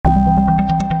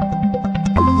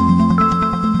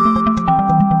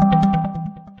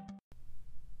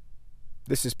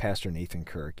This is Pastor Nathan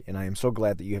Kirk, and I am so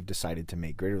glad that you have decided to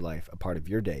make Greater Life a part of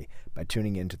your day by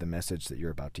tuning into the message that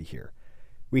you're about to hear.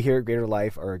 We here at Greater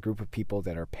Life are a group of people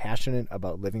that are passionate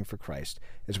about living for Christ,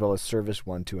 as well as service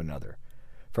one to another.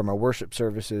 From our worship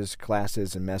services,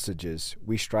 classes, and messages,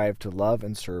 we strive to love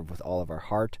and serve with all of our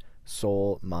heart,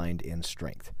 soul, mind, and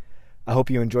strength. I hope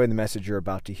you enjoy the message you're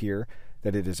about to hear,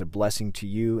 that it is a blessing to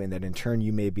you, and that in turn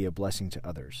you may be a blessing to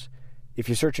others. If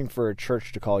you're searching for a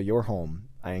church to call your home,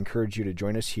 I encourage you to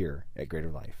join us here at Greater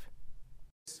Life.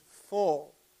 It's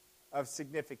full of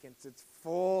significance. It's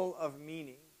full of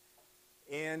meaning.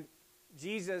 And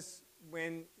Jesus,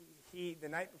 when the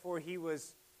night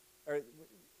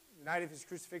of his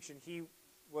crucifixion, he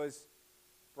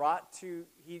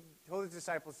told his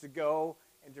disciples to go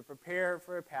and to prepare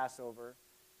for a Passover,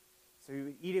 so he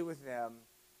would eat it with them.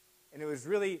 And it was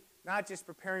really not just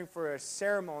preparing for a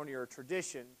ceremony or a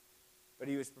tradition, but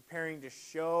he was preparing to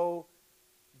show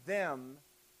them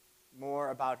more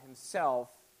about himself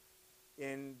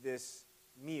in this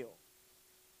meal.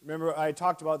 Remember, I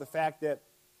talked about the fact that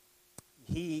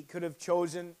he could have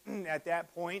chosen at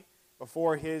that point,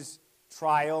 before his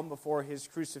trial, before his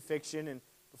crucifixion, and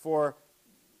before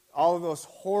all of those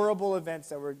horrible events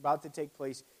that were about to take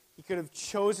place, he could have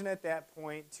chosen at that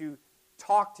point to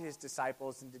talk to his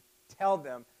disciples and to tell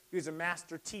them. He was a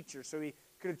master teacher, so he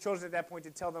could have chosen at that point to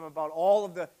tell them about all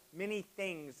of the many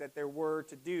things that there were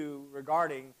to do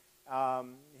regarding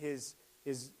his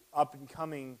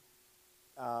up-and-coming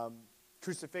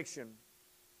crucifixion.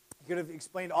 He could have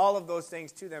explained all of those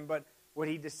things to them, but what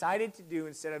he decided to do,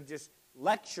 instead of just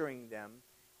lecturing them,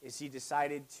 is he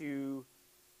decided to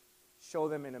show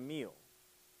them in a meal.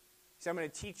 So I'm going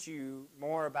to teach you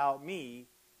more about me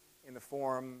in the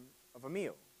form of a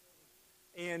meal.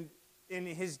 And in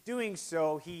his doing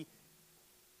so,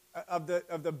 of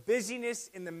the busyness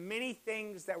and the many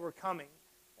things that were coming,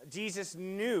 Jesus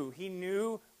knew. He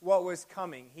knew what was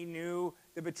coming. He knew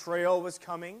the betrayal was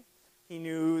coming. He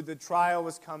knew the trial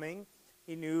was coming.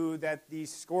 He knew that the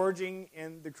scourging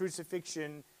and the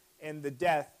crucifixion and the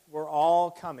death were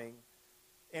all coming.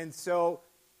 And so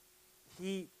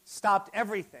he stopped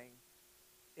everything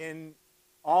in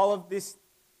all of this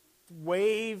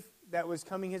wave that was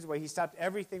coming his way. He stopped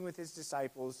everything with his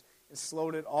disciples and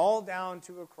slowed it all down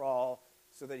to a crawl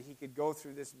so that he could go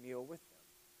through this meal with them.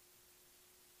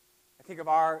 I think of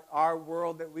our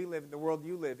world that we live in, the world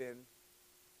you live in.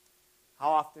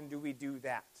 How often do we do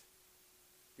that?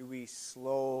 Do we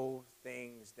slow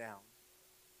things down?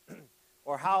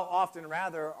 Or how often,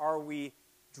 rather, are we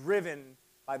driven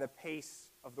by the pace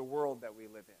of the world that we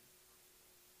live in?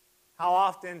 How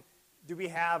often do we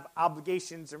have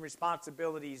obligations and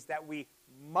responsibilities that we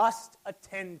must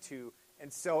attend to?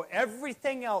 And so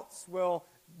everything else will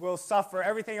suffer.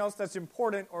 Everything else that's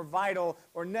important or vital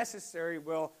or necessary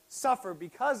will suffer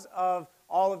because of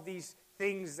all of these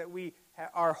things that we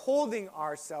are holding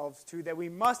ourselves to, that we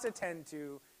must attend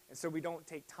to, and so we don't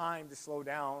take time to slow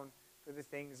down for the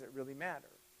things that really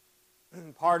matter.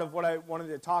 Part of what I wanted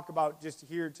to talk about just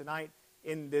here tonight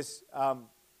in this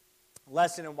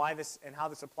lesson and why this and how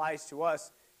this applies to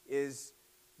us is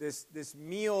this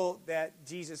meal that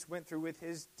Jesus went through with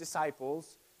his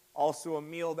disciples, also a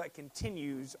meal that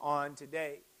continues on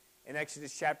today. In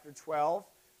Exodus chapter 12,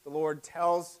 the Lord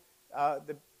tells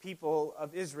the people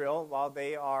of Israel, while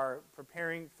they are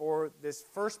preparing for this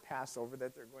first Passover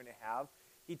that they're going to have,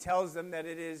 he tells them that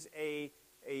it is a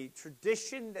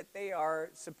tradition that they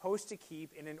are supposed to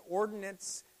keep, and an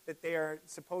ordinance that they are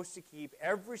supposed to keep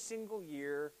every single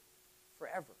year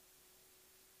forever.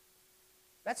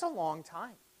 That's a long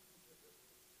time.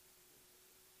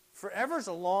 Forever's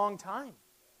a long time.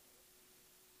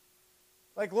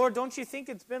 Like, Lord, don't you think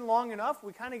it's been long enough?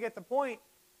 We kind of get the point.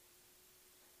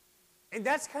 And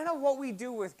that's kind of what we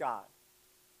do with God.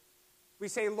 We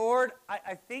say, Lord,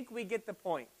 I think we get the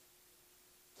point.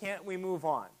 Can't we move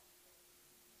on?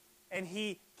 And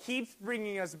he keeps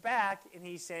bringing us back, and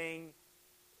he's saying,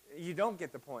 you don't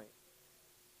get the point.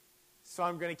 So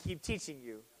I'm going to keep teaching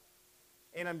you.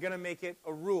 And I'm going to make it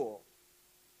a rule.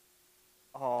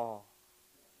 Oh,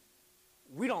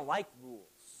 we don't like rules.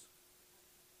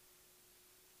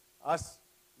 Us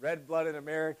red-blooded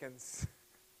Americans,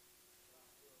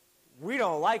 we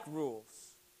don't like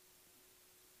rules.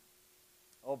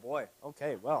 Oh boy,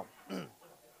 okay, well.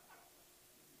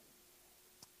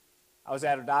 I was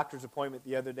at a doctor's appointment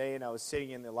the other day, and I was sitting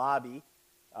in the lobby.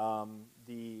 Like,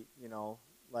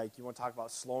 you want to talk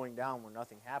about slowing down where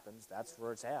nothing happens, that's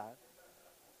where it's at.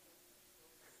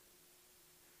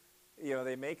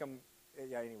 They make them,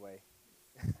 anyway.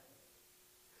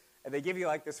 And they give you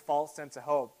like this false sense of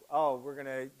hope. Oh, we're going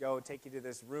to go take you to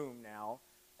this room now,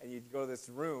 And you go to this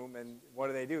room, and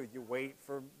what do? You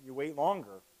wait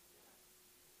longer.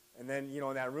 And then,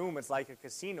 in that room, it's like a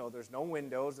casino. There's no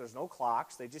windows. There's no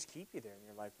clocks. They just keep you there. And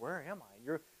you're like, where am I? And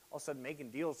you're all of a sudden making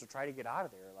deals to try to get out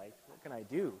of there. Like, what can I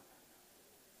do?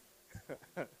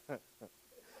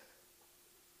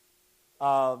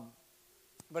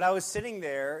 But I was sitting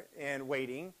there and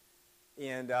waiting,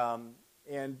 and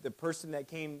the person that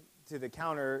came to the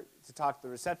counter to talk to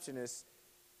the receptionist,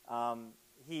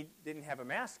 he didn't have a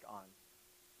mask on.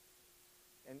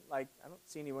 And, I don't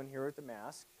see anyone here with a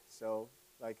mask, so...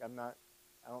 I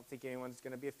don't think anyone's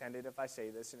going to be offended if I say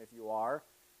this, and if you are,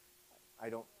 I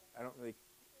don't really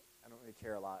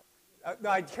care a lot.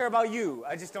 No, I care about you.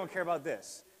 I just don't care about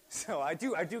this. So I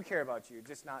do care about you,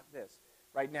 just not this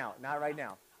right now. Not right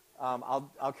now.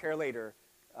 I'll care later.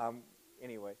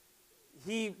 Anyway,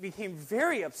 he became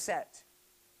very upset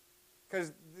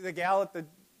because the gal at the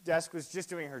desk was just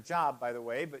doing her job, by the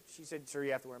way. But she said, "Sir,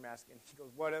 you have to wear a mask." And she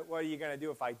goes, "What are you going to do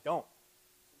if I don't?"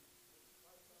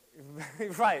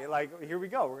 Right, here we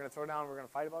go. We're going to throw down. We're going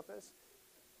to fight about this.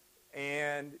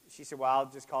 And she said, "Well, I'll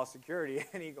just call security."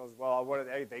 And he goes, "Well, what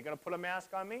are they going to put a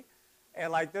mask on me?"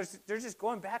 And they're just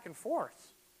going back and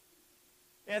forth.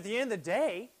 And at the end of the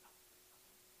day,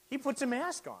 he puts a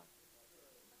mask on.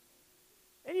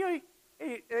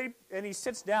 And he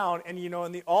sits down, and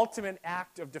in the ultimate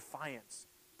act of defiance,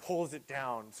 pulls it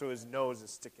down so his nose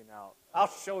is sticking out. I'll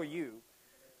show you.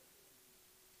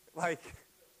 What?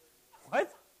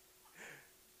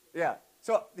 Yeah.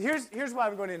 So here's why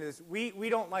I'm going into this. We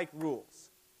don't like rules.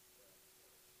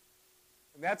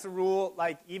 And that's a rule,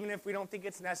 even if we don't think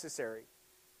it's necessary,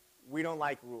 we don't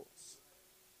like rules.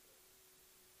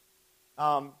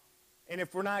 And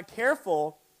if we're not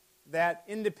careful, that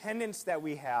independence that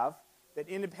we have, that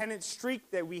independent streak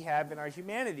that we have in our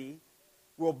humanity,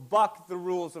 will buck the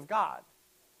rules of God.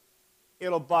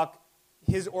 It'll buck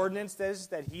His ordinances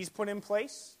that He's put in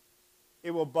place.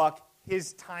 It will buck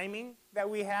His timing that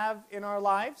we have in our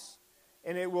lives,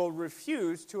 and it will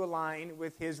refuse to align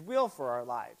with His will for our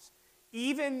lives,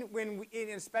 even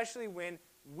especially when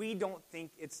we don't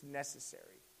think it's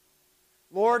necessary.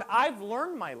 Lord, I've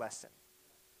learned my lesson,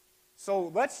 so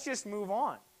let's just move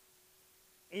on.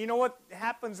 And you know what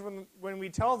happens when we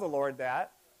tell the Lord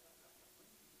that?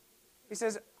 He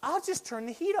says, "I'll just turn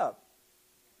the heat up."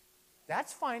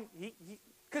 That's fine.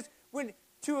 Because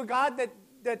to a God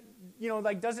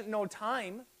that doesn't know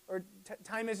time, or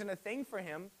time isn't a thing for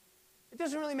Him, it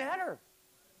doesn't really matter.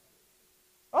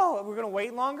 Oh, we're going to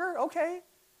wait longer? Okay,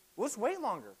 let's wait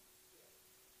longer.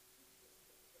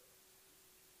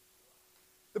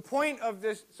 The point of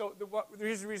this,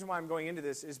 here's the reason why I'm going into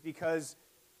this, is because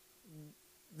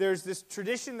there's this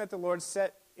tradition that the Lord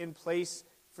set in place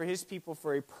for His people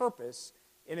for a purpose,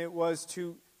 and it was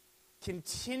to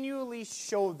continually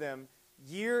show them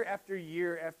year after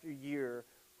year after year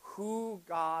who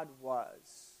God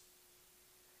was.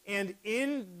 And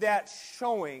in that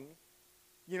showing,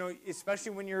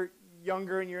 especially when you're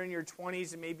younger and you're in your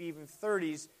 20s and maybe even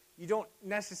 30s, you don't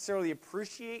necessarily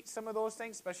appreciate some of those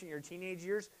things, especially in your teenage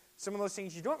years. Some of those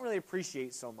things you don't really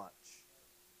appreciate so much.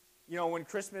 When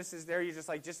Christmas is there, you're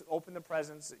just open the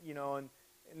presents, and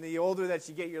the older that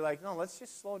you get, you're like, no, let's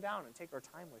just slow down and take our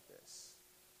time with this.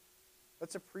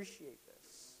 Let's appreciate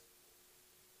this.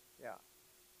 Yeah.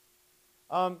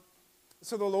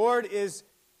 So the Lord is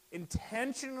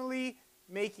intentionally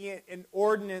making it an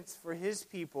ordinance for His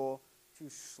people to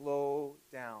slow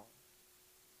down.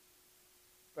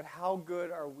 But how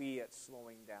good are we at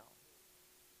slowing down?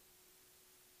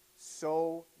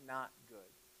 So not good.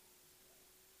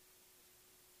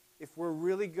 If we're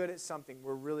really good at something,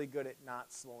 we're really good at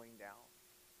not slowing down.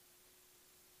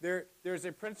 There's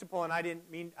a principle, and I didn't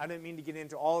mean to get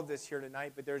into all of this here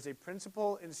tonight, but there's a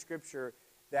principle in Scripture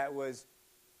that was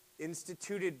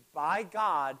instituted by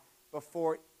God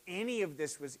before any of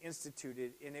this was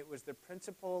instituted, and it was the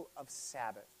principle of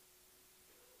Sabbath.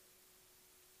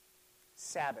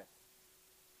 Sabbath.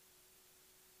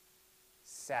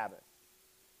 Sabbath.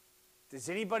 Does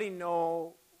anybody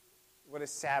know what a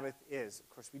Sabbath is? Of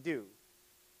course we do.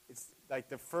 It's like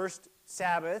the first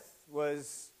Sabbath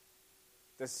was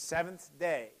the seventh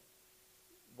day.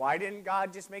 Why didn't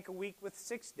God just make a week with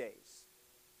 6 days?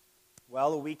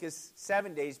 Well, a week is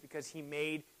 7 days because He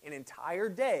made an entire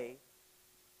day.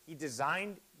 He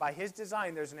designed, by His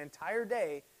design, there's an entire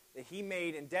day that He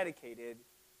made and dedicated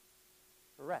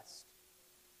for rest.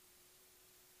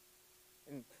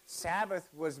 And Sabbath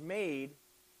was made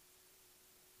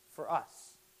for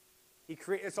us.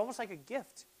 It's almost like a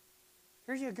gift.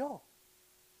 Here you go.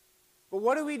 But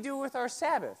what do we do with our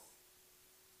Sabbath?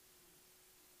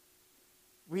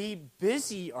 We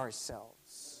busy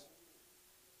ourselves.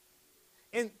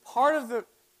 And part of the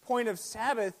point of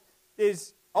Sabbath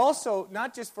is also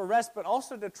not just for rest, but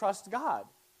also to trust God.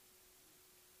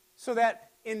 So that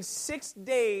in 6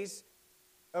 days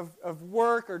of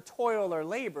work or toil or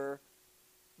labor,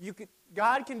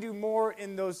 God can do more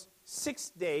in those 6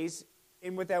 days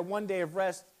and with that 1 day of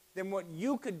rest than what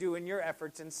you could do in your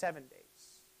efforts in 7 days.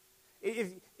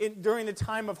 During the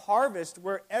time of harvest,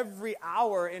 where every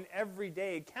hour and every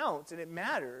day counts and it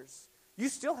matters, you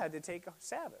still had to take a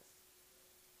Sabbath.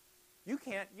 You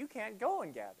can't go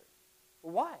and gather.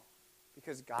 Well, why?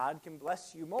 Because God can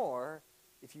bless you more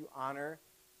if you honor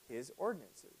His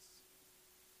ordinances.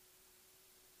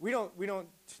 We don't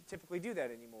typically do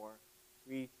that anymore.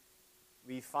 We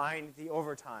find the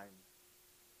overtime,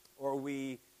 or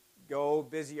we go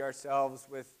busy ourselves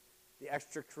with the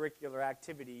extracurricular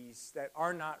activities that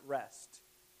are not rest.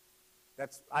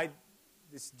 This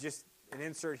is just an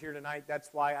insert here tonight. That's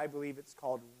why I believe it's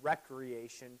called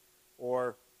recreation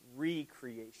or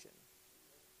recreation,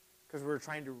 because we're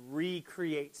trying to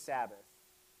recreate Sabbath.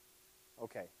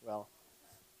 Okay, well,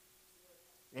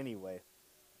 anyway.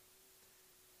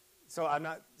 So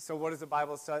what does the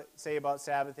Bible say about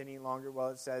Sabbath any longer? Well,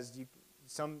 it says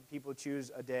some people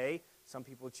choose a day, some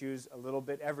people choose a little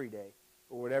bit every day.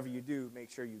 But whatever you do, make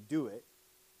sure you do it,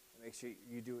 and make sure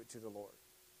you do it to the Lord.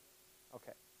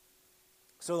 Okay.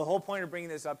 So the whole point of bringing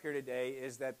this up here today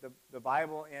is that the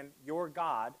Bible and your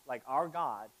God, like our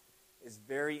God, is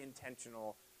very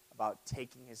intentional about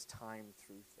taking His time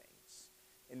through things.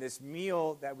 In this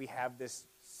meal that we have, this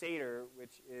Seder,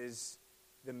 which is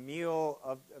the meal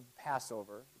of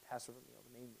Passover, the Passover meal,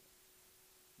 the main meal.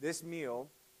 This meal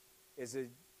is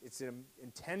an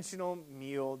intentional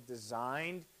meal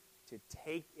designed to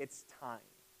take its time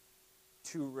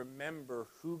to remember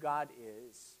who God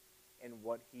is and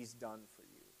what He's done for you.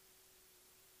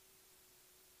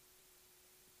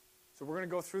 So we're going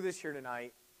to go through this here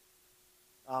tonight.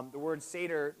 The word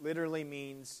Seder literally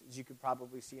means, as you could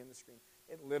probably see on the screen,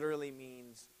 it literally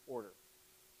means order.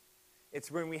 It's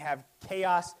when we have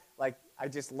chaos, like I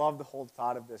just love the whole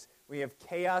thought of this. We have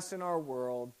chaos in our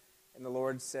world, and the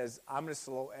Lord says, I'm going to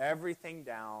slow everything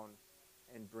down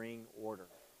and bring order.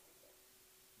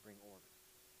 Bring order.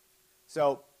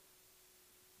 So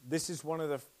this is one of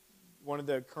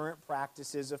the current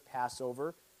practices of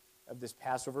Passover, of this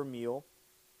Passover meal.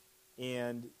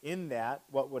 And in that,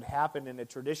 what would happen in a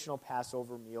traditional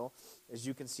Passover meal, as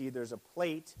you can see, there's a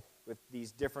plate with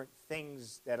these different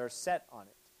things that are set on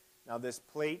it. Now, this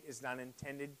plate is not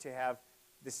intended to have,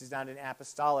 this is not an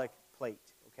apostolic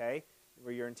plate, okay,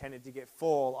 where you're intended to get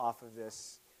full off of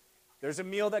this. There's a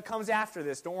meal that comes after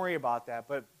this. Don't worry about that.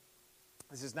 But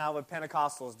this is not what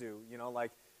Pentecostals do.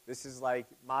 This is like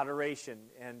moderation.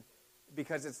 And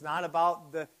because it's not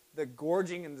about the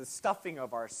gorging and the stuffing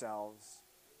of ourselves.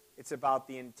 It's about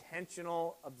the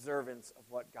intentional observance of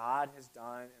what God has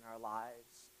done in our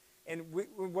lives. And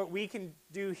what we can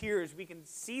do here is we can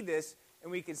see this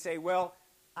and we can say, well,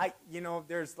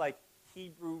 there's like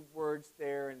Hebrew words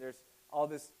there and there's all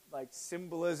this like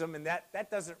symbolism, and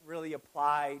that doesn't really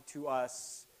apply to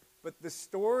us. But the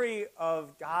story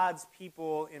of God's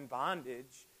people in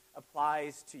bondage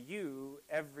applies to you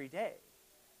every day.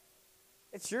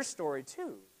 It's your story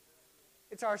too.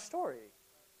 It's our story.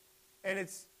 And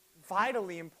it's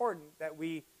vitally important that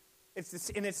it's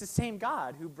the same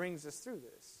God who brings us through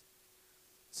this.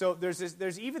 So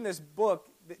there's even this book,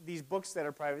 these books that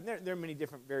are private. There are many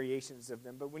different variations of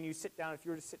them. But when you sit down, if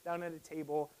you were to sit down at a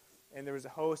table and there was a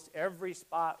host, every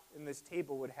spot in this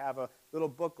table would have a little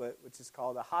booklet, which is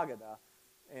called a Haggadah,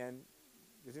 and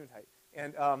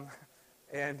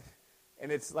and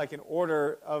it's like an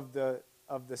order of the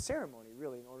ceremony,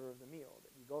 really, an order of the meal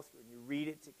that you go through, and you read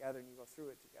it together and you go through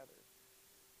it together.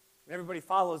 And everybody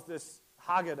follows this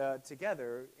Haggadah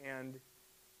together, and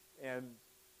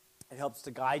it helps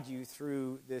to guide you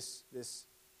through this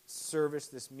service,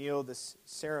 this meal, this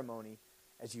ceremony,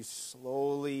 as you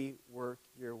slowly work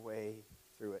your way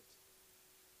through it.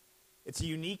 It's a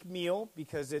unique meal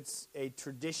because it's a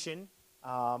tradition,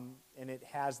 and it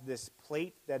has this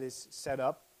plate that is set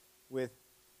up with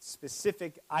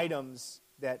specific items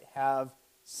that have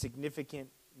significant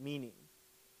meaning.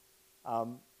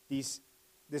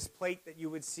 This plate that you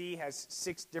would see has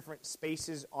 6 different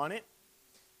spaces on it,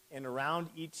 and around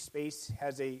each space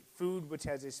has a food which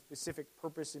has a specific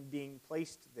purpose in being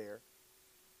placed there.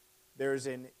 There's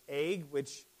an egg,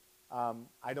 which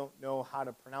I don't know how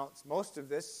to pronounce most of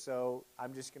this, so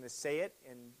I'm just going to say it,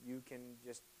 and you can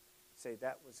just say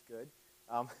that was good.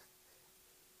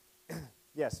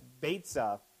 Yes,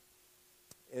 Beitza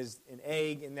is an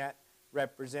egg, and that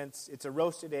represents, it's a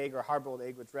roasted egg or hard-boiled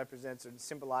egg, which represents and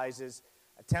symbolizes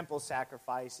a temple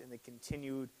sacrifice and the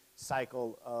continued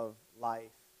cycle of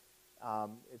life.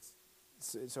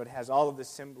 So it has all of the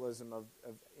symbolism of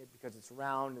it because it's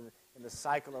round and the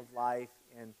cycle of life,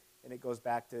 and it goes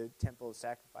back to temple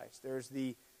sacrifice. There's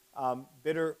the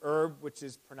bitter herb, which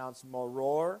is pronounced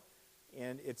moror,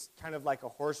 and it's kind of like a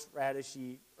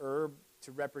horseradishy herb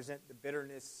to represent the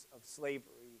bitterness of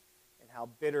slavery and how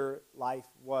bitter life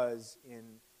was in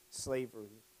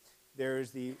slavery.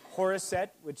 There's the horaset,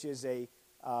 which is a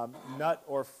nut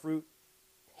or fruit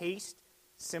paste,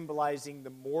 symbolizing the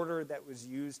mortar that was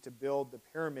used to build the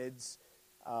pyramids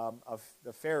of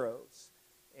the pharaohs.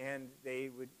 And they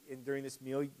would, during this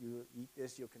meal, you eat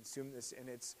this, you'll consume this, and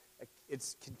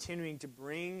it's continuing to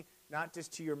bring, not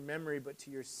just to your memory, but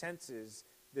to your senses,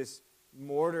 this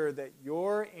mortar that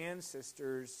your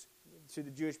ancestors, to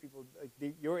the Jewish people,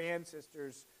 your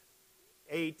ancestors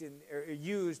ate and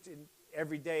used in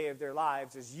every day of their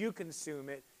lives. As you consume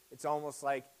it, it's almost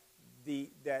like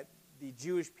that the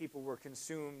Jewish people were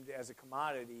consumed as a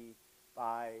commodity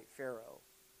by Pharaoh.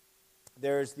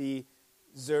 There's the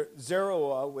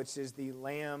zeroah, which is the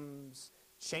lamb's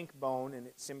shank bone, and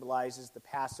it symbolizes the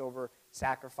Passover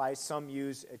sacrifice. Some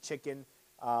use a chicken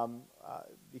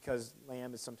because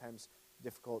lamb is sometimes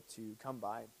difficult to come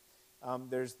by.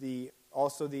 There's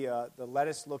also the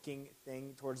lettuce-looking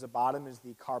thing towards the bottom is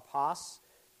the karpas,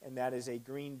 and that is a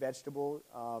green vegetable,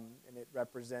 and it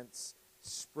represents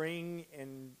spring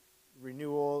and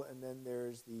renewal. And then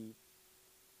there's the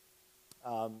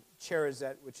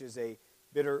cherizet, which is a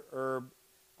bitter herb,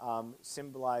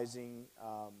 symbolizing,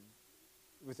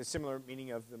 with a similar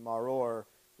meaning of the maror,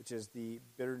 which is the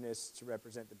bitterness, to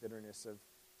represent the bitterness of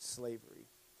slavery.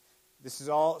 This is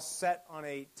all set on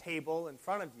a table in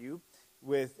front of you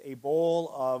with a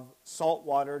bowl of salt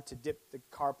water to dip the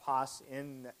karpas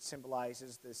in that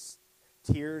symbolizes this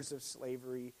tears of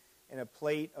slavery, and a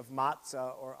plate of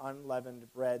matzah or unleavened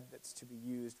bread that's to be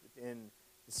used within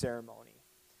the ceremony.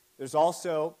 There's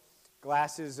also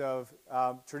glasses of,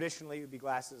 traditionally it would be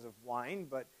glasses of wine,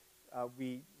 but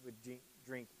we would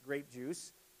drink grape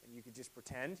juice, and you could just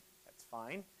pretend, that's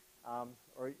fine.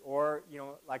 Or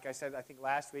like I said, I think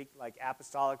last week, like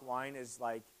apostolic wine is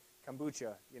like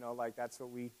kombucha, like that's what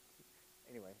we,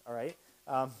 anyway, all right?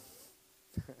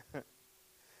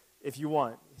 If you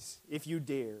want, if you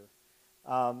dare.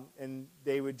 And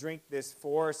they would drink this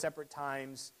 4 separate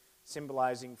times,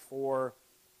 symbolizing 4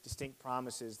 distinct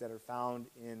promises that are found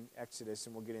in Exodus,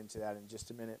 and we'll get into that in just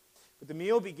a minute. But the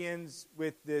meal begins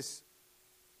with this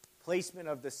placement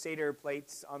of the Seder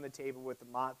plates on the table with the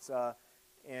matzah,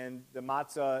 and the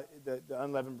matzah, the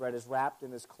unleavened bread, is wrapped in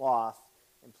this cloth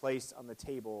and placed on the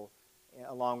table,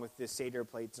 along with the Seder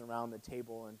plates around the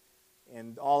table,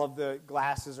 and all of the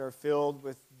glasses are filled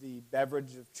with the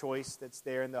beverage of choice that's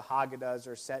there, and the Haggadahs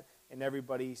are set in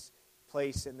everybody's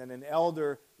place, and then an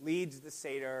elder leads the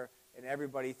Seder and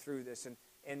everybody through this,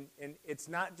 and it's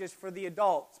not just for the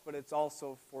adults, but it's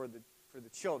also for the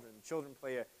children. Children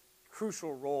play a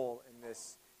crucial role in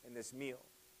this meal,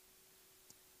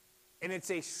 and it's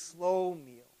a slow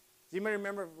meal. Do you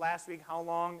remember last week how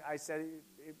long I said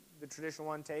the traditional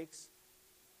one takes?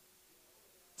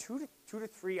 2 to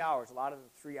 3 hours. A lot of them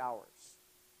 3 hours.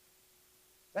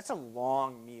 That's a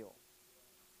long meal.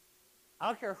 I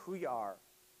don't care who you are.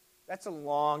 That's a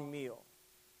long meal.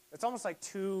 It's almost like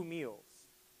 2 meals.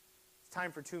 It's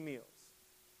time for 2 meals.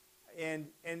 And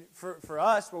for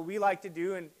us, what we like to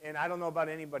do, and I don't know about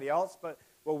anybody else, but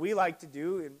what we like to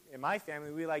do in my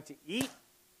family, we like to eat,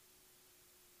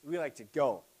 we like to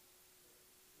go.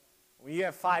 When you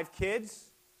have 5 kids,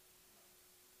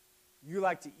 you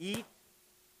like to eat,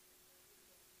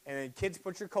 and then kids,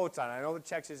 put your coats on. I know the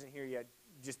checks isn't here yet.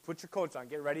 Just put your coats on.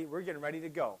 Get ready. We're getting ready to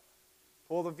go.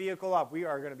 Pull the vehicle up. We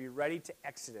are going to be ready to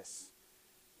Exodus.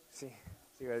 See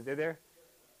what I did there?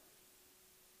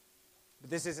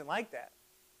 But this isn't like that.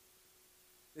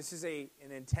 This is an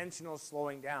intentional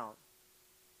slowing down.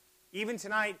 Even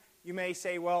tonight, you may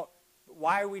say, well,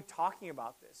 why are we talking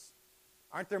about this?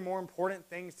 Aren't there more important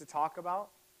things to talk about?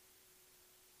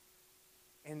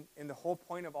 And the whole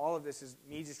point of all of this is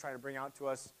me just trying to bring out to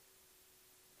us,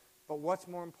 but what's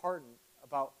more important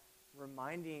about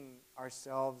reminding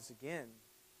ourselves again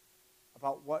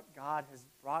about what God has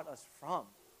brought us from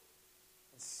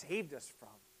and saved us from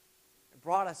and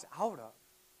brought us out of?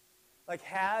 Like,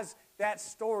 has that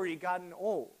story gotten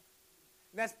old?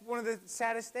 And that's one of the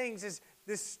saddest things, is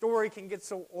this story can get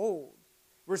so old.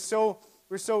 We're so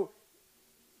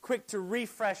quick to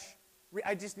refresh.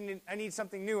 I need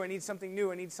something new. I need something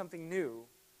new. I need something new.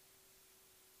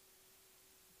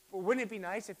 But wouldn't it be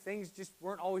nice if things just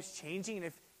weren't always changing and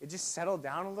if it just settled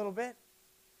down a little bit? And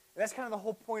that's kind of the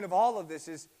whole point of all of this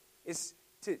is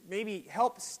to maybe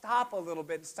help stop a little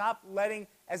bit, stop letting,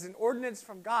 as an ordinance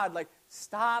from God, like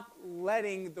stop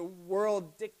letting the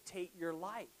world dictate your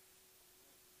life.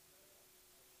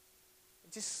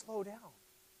 Just slow down.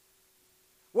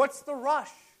 What's the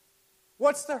rush?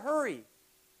 What's the hurry?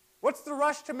 What's the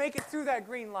rush to make it through that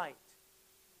green light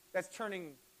that's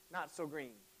turning not so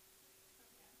green?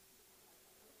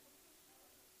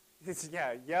 It's,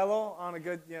 yellow on a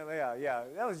good,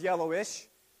 that was yellowish.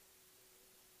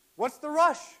 What's the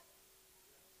rush?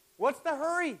 What's the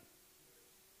hurry?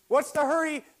 What's the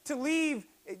hurry to leave?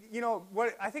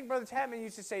 What I think Brother Tapman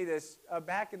used to say this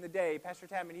back in the day. Pastor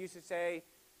Tapman used to say,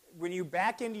 when you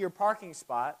back into your parking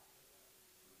spot,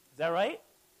 is that right?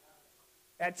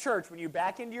 At church, when you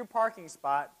back into your parking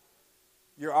spot,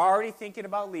 you're already thinking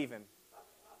about leaving.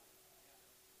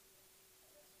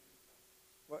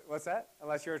 What's that?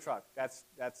 Unless you're a truck. That's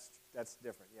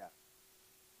different, yeah.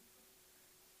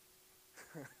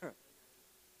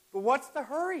 But what's the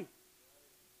hurry?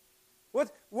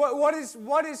 What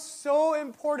is so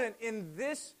important in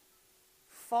this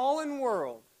fallen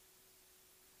world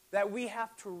that we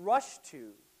have to rush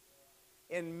to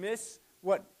and miss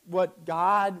what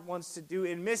God wants to do,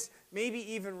 and miss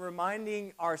maybe even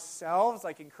reminding ourselves,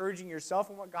 like encouraging yourself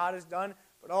in what God has done,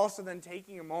 but also then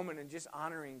taking a moment and just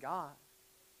honoring God.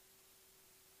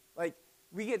 Like,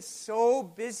 we get so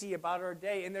busy about our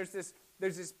day, and there's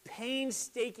this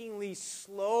painstakingly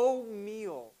slow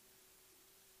meal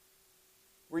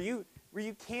where you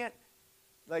can't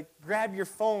like grab your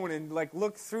phone and like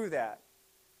look through that.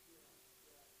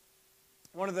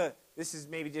 This is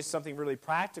maybe just something really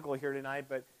practical here tonight,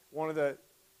 but one of the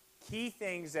key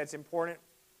things that's important,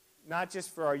 not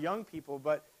just for our young people,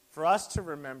 but for us to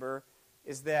remember,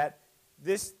 is that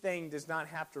this thing does not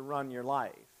have to run your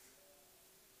life.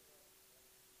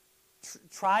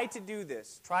 Try to do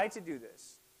this. Try to do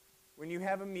this. When you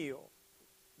have a meal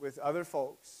with other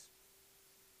folks,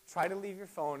 try to leave your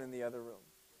phone in the other room.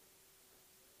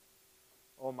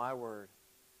 Oh, my word.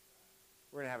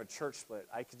 We're going to have a church split.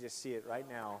 I can just see it right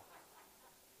now.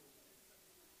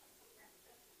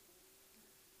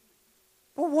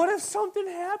 But what if something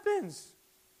happens?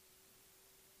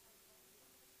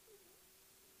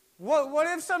 What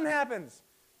if something happens?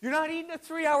 You're not eating a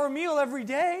 3-hour meal every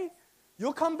day.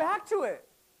 You'll come back to it.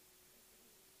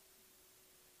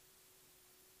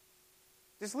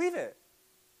 Just leave it.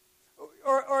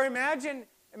 Or imagine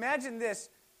this.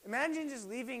 Imagine just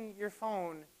leaving your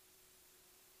phone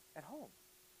at home.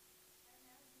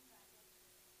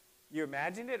 You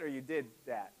imagined it or you did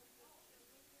that?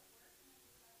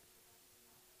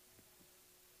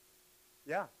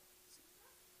 Yeah.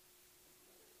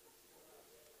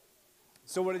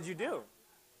 So what did you do?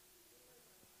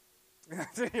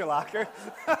 It's in your locker?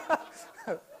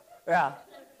 Yeah.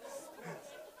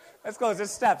 That's close.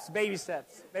 It's steps. Baby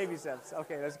steps. Baby steps.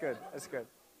 Okay, that's good. That's good.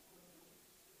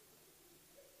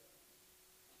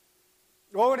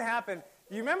 What would happen?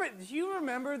 Do you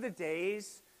remember the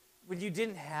days when you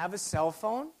didn't have a cell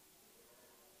phone?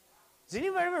 Does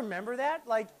anybody remember that?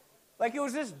 Like it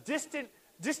was this distant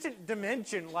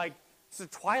dimension, like it's the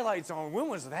Twilight Zone. When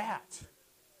was that?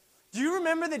 Do you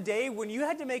remember the day when you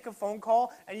had to make a phone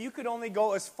call and you could only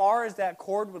go as far as that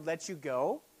cord would let you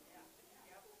go?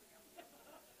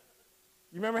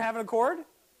 You remember having a cord?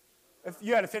 If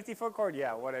you had a 50-foot cord?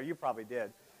 Yeah, whatever. You probably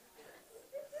did.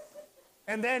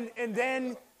 And then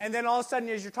all of a sudden,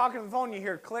 as you're talking on the phone, you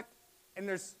hear a click, and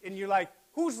you're like,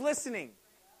 who's listening?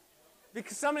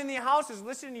 Because someone in the house is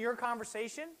listening to your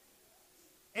conversation.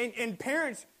 And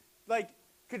parents,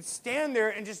 could stand there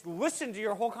and just listen to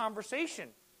your whole conversation.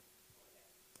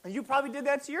 And you probably did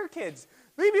that to your kids.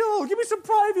 Leave me alone. Give me some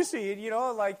privacy.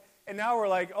 And now we're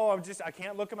like, I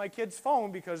can't look at my kid's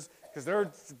phone because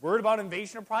they're worried about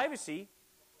invasion of privacy.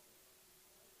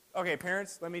 Okay,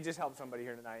 parents, let me just help somebody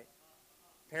here tonight.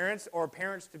 Parents or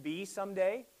parents-to-be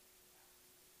someday,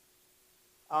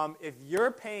 if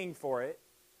you're paying for it,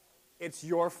 it's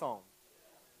your phone.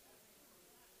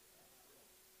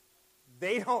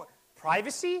 They don't...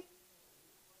 Privacy?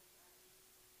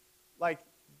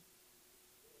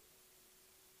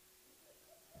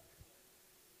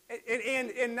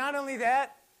 And not only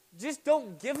that, just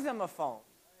don't give them a phone.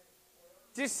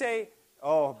 Just say,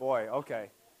 oh boy, okay.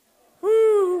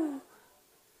 Woo!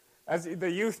 As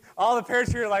the youth, all the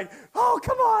parents here are like, oh,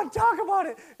 come on, talk about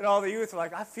it. And all the youth are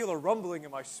like, I feel a rumbling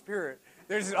in my spirit.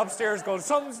 There's an upstairs going,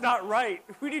 something's not right.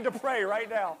 We need to pray right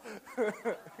now.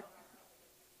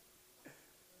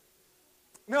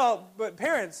 No, but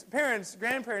parents,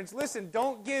 grandparents, listen,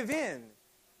 don't give in.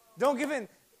 Don't give in.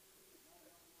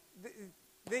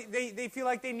 They feel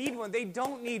like they need one. They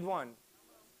don't need one.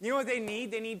 You know what they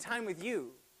need? They need time with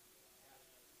you.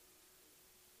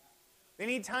 They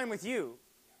need time with you.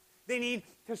 They need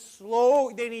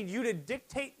you to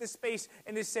dictate the space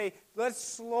and to say, let's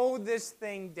slow this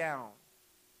thing down.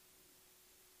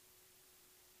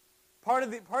 Part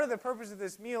of the purpose of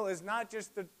this meal is not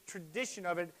just the tradition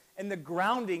of it and the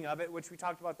grounding of it, which we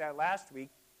talked about that last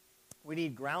week. We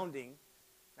need grounding,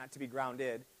 not to be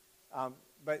grounded,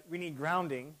 but we need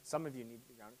grounding. Some of you need to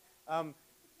be grounded.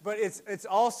 But it's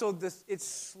also this.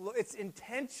 It's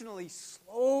intentionally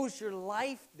slows your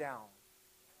life down.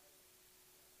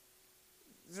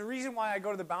 There's a reason why I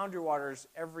go to the Boundary Waters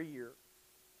every year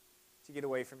to get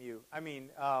away from you. I mean,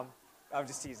 I'm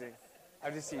just teasing.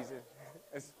 I'm just teasing.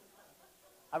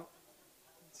 I'm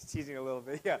just teasing a little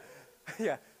bit.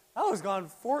 Yeah. I was gone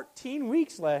 14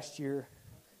 weeks last year.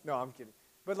 No, I'm kidding.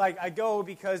 But I go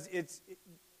because it's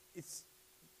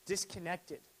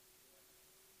disconnected.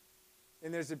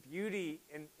 And there's a beauty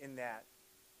in that.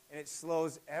 And it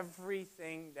slows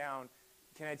everything down.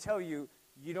 Can I tell you,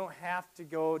 you don't have to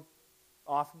go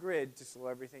off grid to slow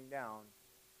everything down.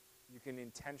 You can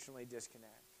intentionally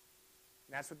disconnect.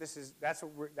 And that's what this is. That's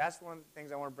one of the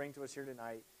things I want to bring to us here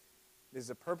tonight. Is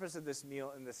the purpose of this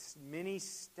meal, and the many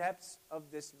steps of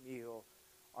this meal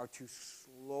are to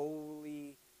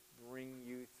slowly bring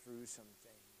you through some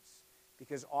things.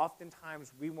 Because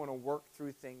oftentimes we want to work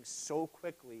through things so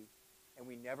quickly, and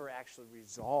we never actually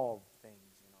resolve things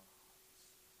in our hearts.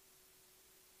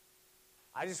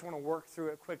 I just want to work through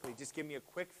it quickly. Just give me a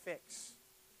quick fix.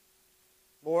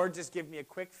 Lord, just give me a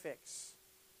quick fix.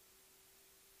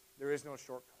 There is no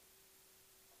shortcut.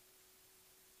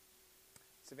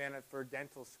 Savannah, for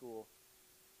dental school,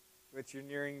 which you're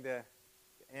nearing the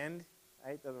end,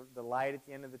 right? The light at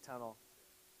the end of the tunnel,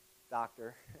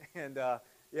 doctor. And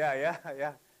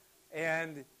yeah.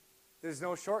 And there's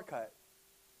no shortcut.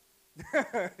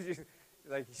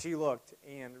 She looked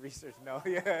and researched. No,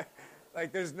 yeah.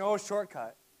 There's no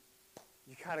shortcut.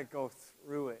 You got to go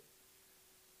through it,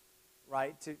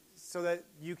 right? So that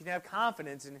you can have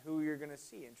confidence in who you're going to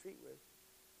see and treat with.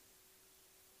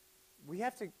 We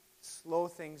have to slow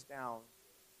things down.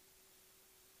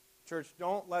 Church,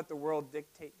 don't let the world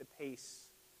dictate the pace.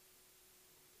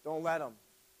 Don't let them.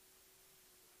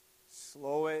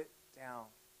 Slow it down.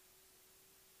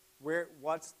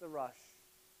 What's the rush?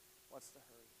 What's the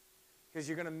hurry? Because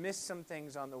you're going to miss some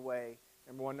things on the way.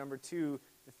 Number one. Number two,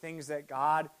 the things that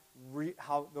how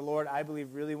the Lord, I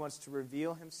believe, really wants to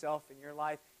reveal himself in your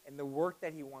life, and the work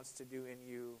that he wants to do in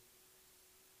you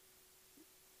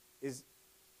is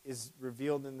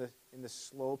revealed in the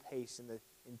slow pace, in the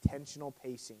intentional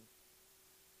pacing.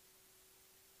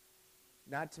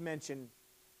 Not to mention,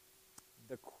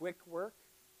 the quick work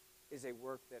is a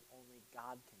work that only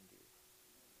God can do.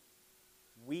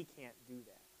 We can't do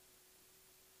that.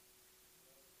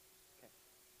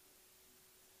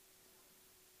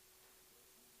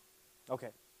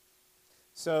 Okay.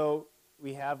 So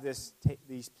we have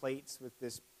these plates with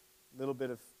this little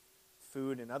bit of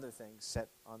food and other things set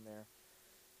on there.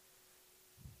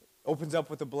 Opens up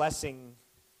with a blessing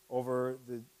over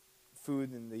the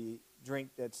food and the drink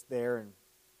that's there, and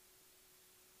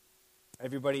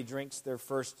everybody drinks their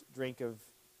first drink of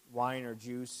wine or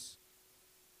juice.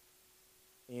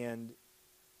 And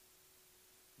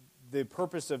the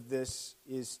purpose of this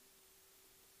is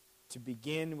to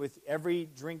begin with every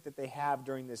drink that they have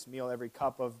during this meal, every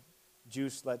cup of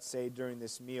juice, let's say, during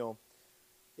this meal.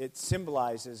 It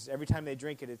symbolizes, every time they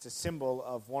drink it, it's a symbol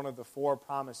of one of the 4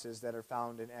 promises that are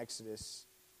found in Exodus.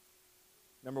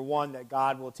 Number 1, that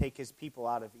God will take his people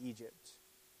out of Egypt.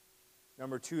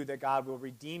 Number 2, that God will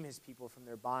redeem his people from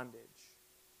their bondage.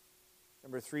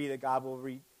 Number 3, that God will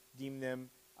redeem them,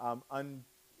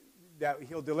 that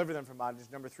he'll deliver them from bondage.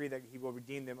 Number 3, that he will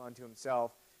redeem them unto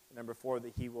himself. And number 4,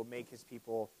 that he will make his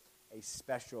people a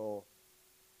special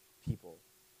people.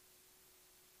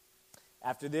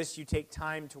 After this, you take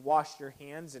time to wash your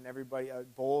hands, and a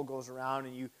bowl goes around,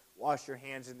 and you wash your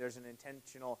hands, and there's an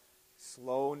intentional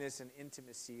slowness and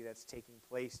intimacy that's taking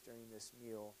place during this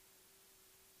meal.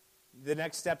 The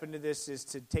next step into this is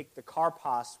to take the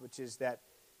karpas, which is that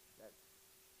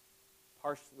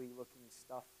parsley-looking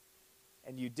stuff,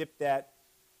 and you dip that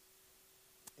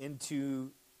into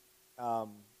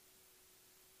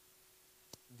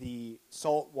the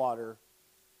salt water,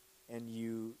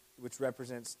 which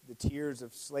represents the tears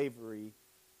of slavery,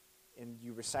 and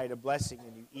you recite a blessing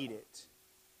and you eat it.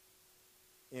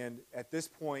 And at this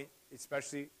point,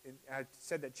 especially, and I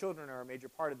said that children are a major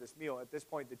part of this meal. At this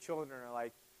point, the children are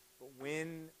like, but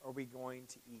when are we going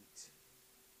to eat?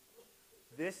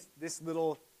 This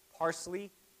little parsley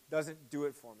doesn't do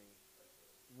it for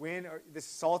me. This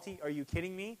salty, are you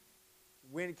kidding me?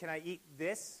 When can I eat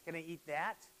this? Can I eat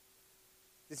that?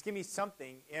 Just give me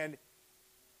something. And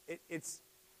it's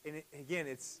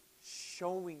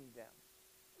showing them.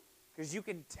 Because you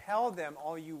can tell them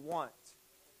all you want.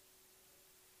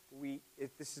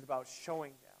 This is about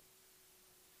showing them.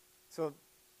 So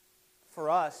for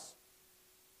us,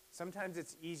 sometimes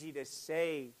it's easy to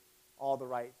say all the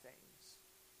right things.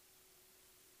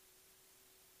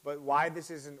 But why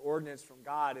this is an ordinance from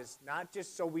God is not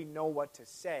just so we know what to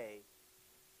say,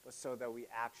 but so that we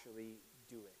actually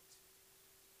do it.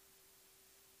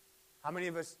 How many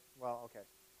of us, well, okay,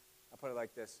 I'll put it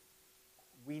like this.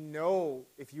 We know,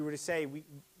 if you were to say,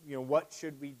 what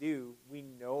should we do? We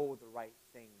know the right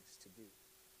things to do.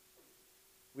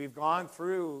 We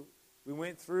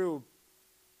went through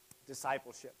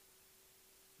discipleship.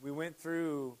 We went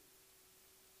through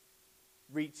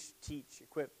reach, teach,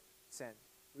 equip, send.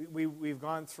 We've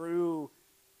gone through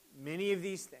many of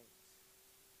these things.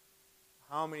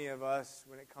 How many of us,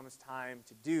 when it comes time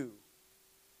to do,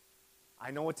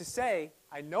 I know what to say,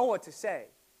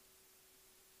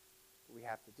 but we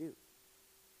have to do.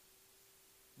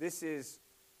 This is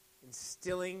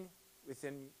instilling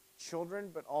within children,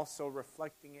 but also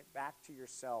reflecting it back to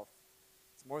yourself.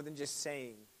 It's more than just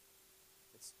saying,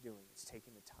 it's doing, it's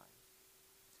taking the time.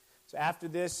 So after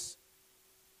this,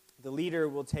 the leader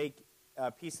will take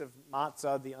a piece of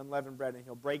matzah, the unleavened bread, and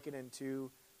he'll break it in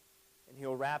two, and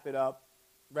he'll wrap it up.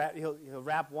 He'll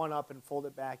wrap one up and fold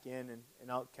it back in,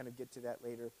 and I'll kind of get to that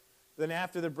later. Then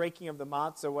after the breaking of the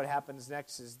matzah, what happens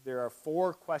next is there are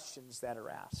 4 questions that are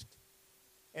asked.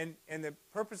 And the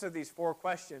purpose of these 4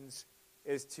 questions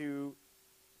is to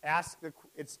ask,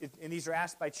 and these are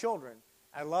asked by children.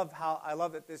 I love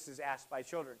that this is asked by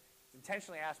children. It's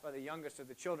intentionally asked by the youngest of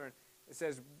the children. It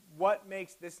says, what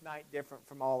makes this night different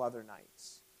from all other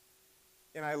nights?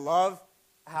 And I love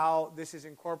how this is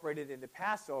incorporated into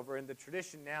Passover, and the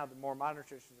tradition now, the more modern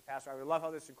tradition of Passover. I love how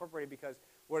this is incorporated because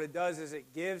what it does is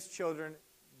it gives children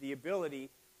the ability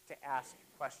to ask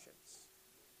questions.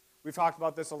 We've talked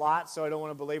about this a lot, so I don't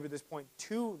want to belabor this point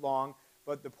too long,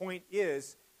 but the point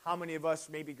is, how many of us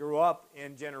maybe grew up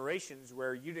in generations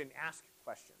where you didn't ask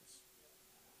questions?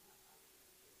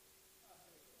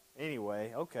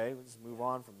 Anyway, okay, let's move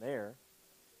on from there.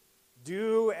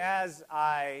 Do as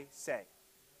I say.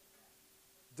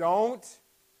 Don't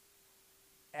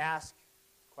ask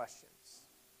questions.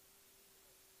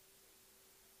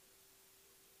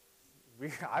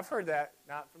 I've heard that,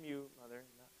 not from you, Mother,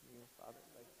 not from you, Father.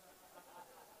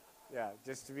 Yeah,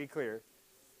 just to be clear.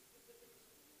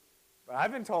 But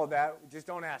I've been told that, just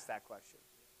don't ask that question.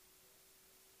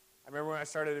 I remember when I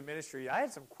started in ministry, I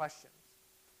had some questions.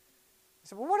 I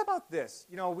said, well, what about this?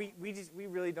 We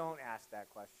really don't ask that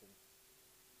question.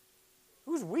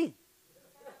 Who's we?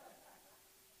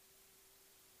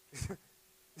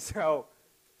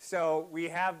 So we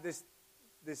have this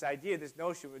idea, this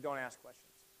notion, we don't ask questions.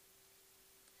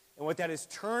 And what that is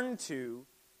turned to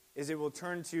is it will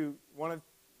turn to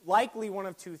likely one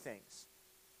of 2 things.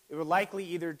 It would likely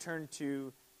either turn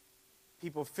to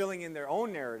people filling in their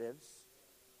own narratives,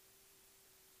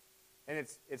 and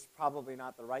it's probably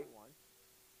not the right one,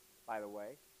 by the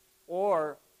way,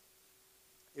 or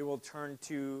it will turn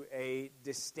to a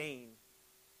disdain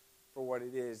for what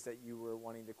it is that you were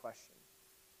wanting to question.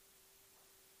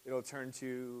 It'll turn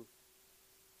to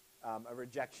a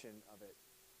rejection of it.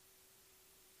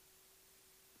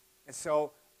 And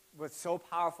so what's so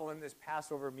powerful in this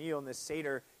Passover meal, in this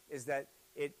Seder, is that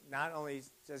it not only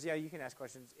says, yeah, you can ask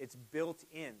questions, it's built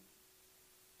in.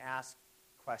 Ask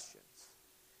questions.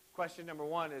 Question number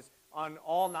 1 is, on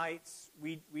all nights,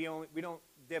 we don't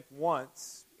dip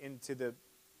once into the,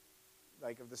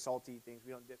 of the salty things.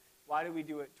 We don't dip. Why do we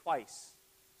do it twice?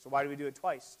 So why do we do it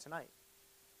twice tonight?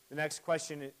 The next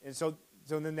question, and so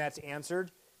then that's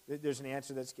answered. There's an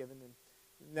answer that's given. And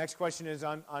the next question is,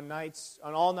 on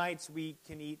all nights we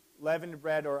can eat leavened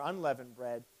bread or unleavened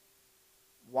bread.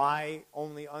 Why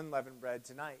only unleavened bread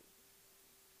tonight?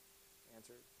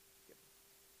 Answer given.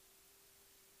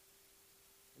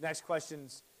 The next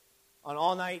question's, on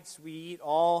all nights we eat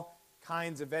all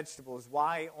kinds of vegetables.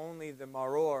 Why only the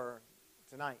maror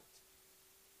tonight?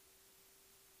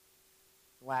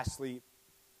 Lastly,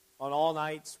 on all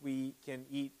nights we can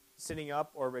eat sitting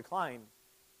up or recline.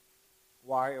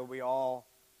 Why are we all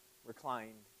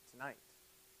reclined tonight?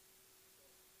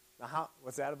 Now,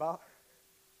 what's that about?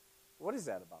 What is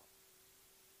that about?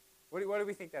 What do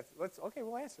we think that's?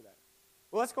 We'll answer that.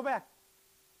 Well, let's go back.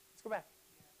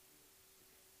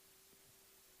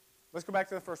 Let's go back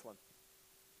to the first one.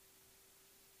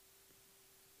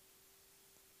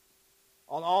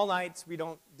 On all nights, we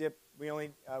don't dip. We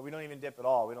don't even dip at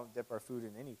all. We don't dip our food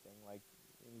in anything, like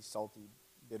any salty,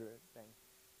 bitter thing.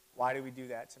 Why do we do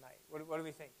that tonight? What do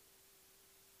we think?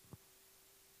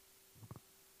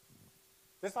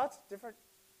 There's lots of different.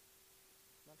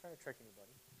 I'm not trying to trick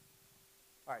anybody.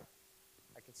 All right,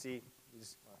 I can see.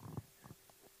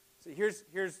 So here's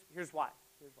why.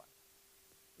 Here's why.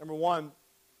 Number one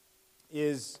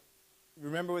is,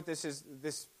 remember what this is.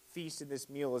 This feast and this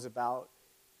meal is about.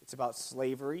 It's about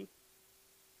slavery,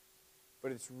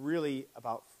 but it's really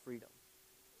about freedom.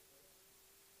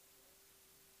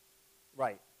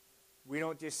 Right. We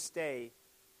don't just stay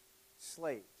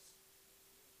slaves.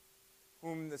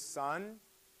 Whom the Son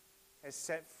has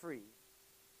set free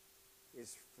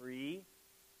is free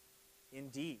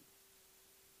indeed.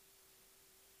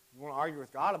 If you want to argue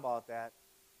with God about that,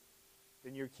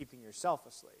 then you're keeping yourself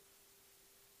a slave.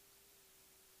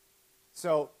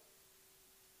 So,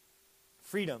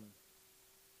 freedom.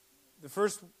 The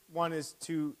first one is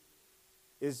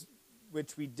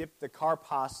which we dip the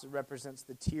karpas, represents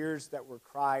the tears that were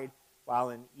cried while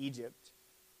in Egypt.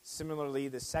 Similarly,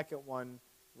 the second one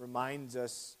reminds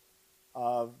us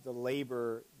of the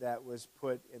labor that was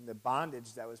put in the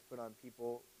bondage that was put on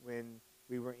people when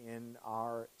we were in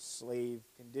our slave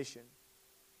condition.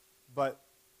 But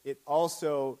it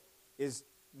also is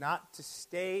not to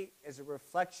stay as a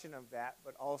reflection of that,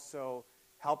 but also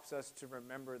helps us to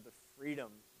remember the freedom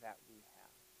that we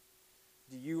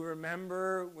have. Do you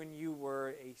remember when you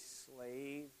were a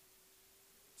slave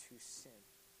to sin?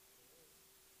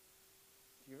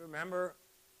 Do you remember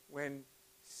when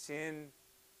sin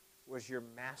was your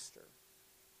master?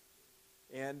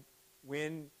 And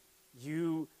when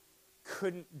you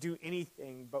couldn't do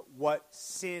anything but what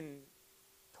sin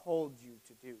told you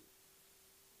to do?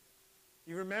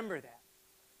 Do you remember that?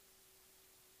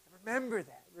 Remember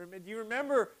that. Do you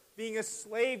remember being a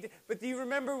slave? But do you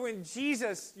remember when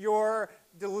Jesus, your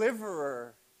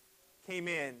deliverer, came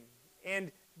in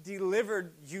and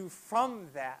delivered you from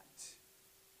that?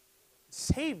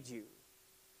 Saved you.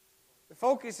 The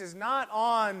focus is not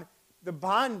on the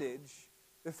bondage.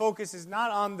 The focus is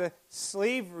not on the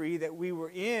slavery that we were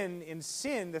in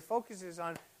sin. The focus is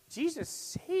on Jesus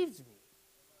saved me.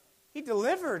 He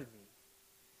delivered me.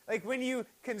 Like when you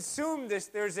consume this,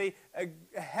 there's a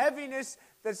heaviness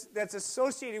that's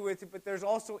associated with it, but there's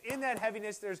also in that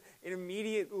heaviness, there's an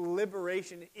immediate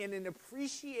liberation and an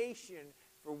appreciation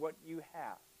for what you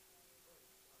have.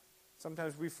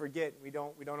 Sometimes we forget, we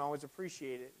don't always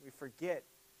appreciate it. We forget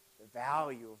the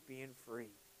value of being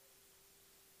free.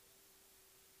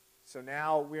 So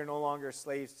now we are no longer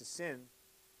slaves to sin,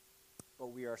 but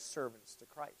we are servants to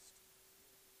Christ.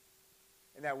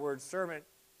 And that word servant,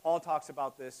 Paul talks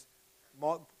about this.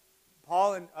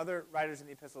 Paul and other writers in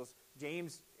the epistles,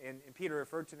 James and Peter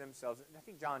referred to themselves, and I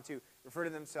think John too, refer to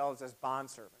themselves as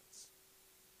bondservants.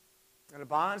 And a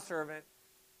bondservant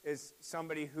is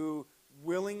somebody who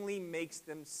willingly makes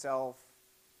themselves,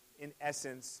 in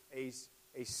essence, a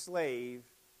slave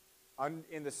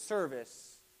in the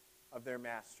service of their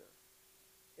master.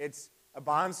 A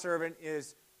bondservant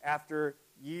is, after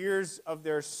years of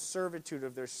their servitude,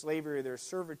 of their slavery, or their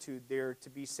servitude, they're to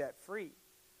be set free.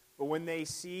 But when they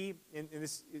see, and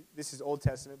this is Old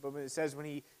Testament, but when it says when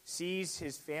he sees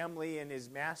his family and his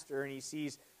master, and he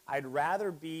sees, I'd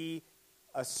rather be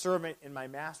a servant in my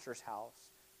master's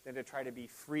house than to try to be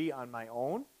free on my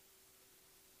own.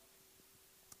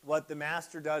 What the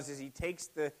master does is he takes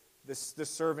the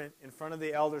servant in front of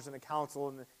the elders and the council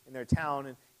in their town,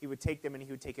 and he would take them and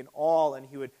he would take an awl and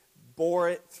he would bore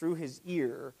it through his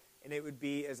ear, and it would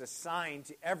be as a sign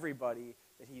to everybody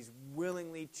that he's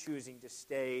willingly choosing to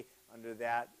stay under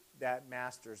that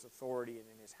master's authority and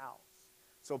in his house.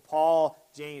 So Paul,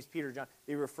 James, Peter, John,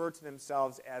 they refer to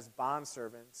themselves as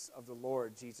bondservants of the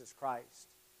Lord Jesus Christ,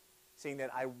 saying that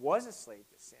I was a slave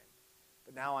to sin,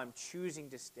 but now I'm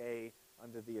choosing to stay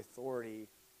under the authority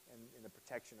and in the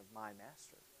protection of my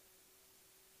master.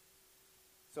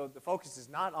 So the focus is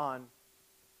not on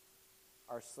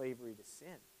our slavery to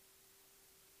sin.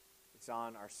 It's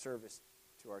on our service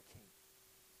to our King.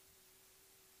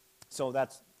 So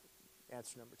that's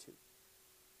answer number 2.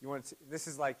 This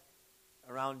is like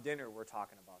around dinner we're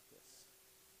talking about this.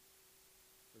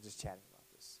 We're just chatting about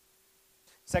this.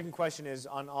 Second question is,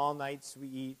 on all nights we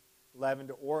eat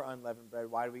leavened or unleavened bread.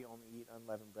 Why do we only eat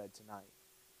unleavened bread tonight?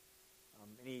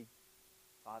 Any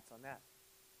thoughts on that?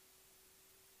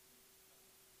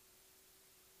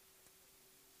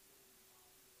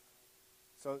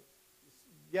 So,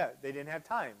 yeah, they didn't have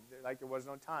time. Like there was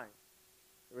no time.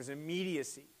 There was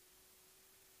immediacy.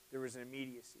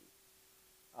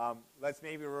 Let's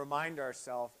maybe remind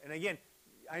ourselves. And again,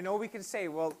 I know we can say,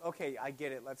 well, okay, I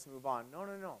get it. Let's move on.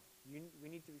 No. We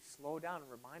need to slow down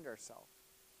and remind ourselves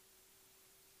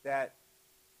that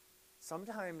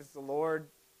sometimes the Lord,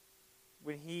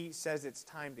 when he says it's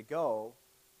time to go,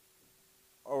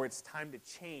 or it's time to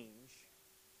change,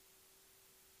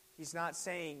 he's not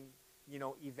saying,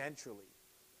 eventually.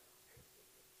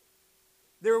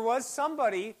 There was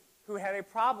somebody who had a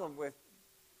problem with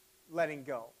letting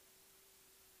go.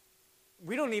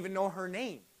 We don't even know her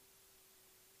name.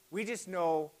 We just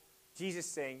know Jesus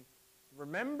saying,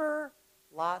 remember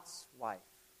Lot's wife.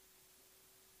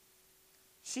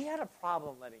 She had a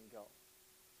problem letting go.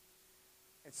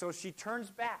 And so she turns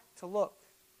back to look.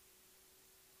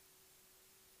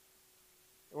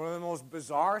 One of the most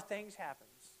bizarre things happens.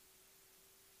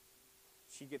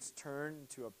 She gets turned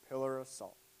into a pillar of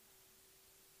salt.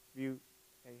 Oh,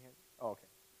 okay.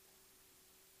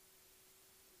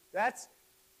 That's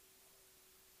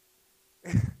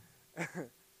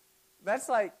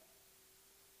like,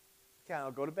 okay,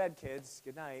 I'll go to bed, kids.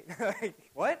 Good night. Like,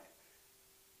 what?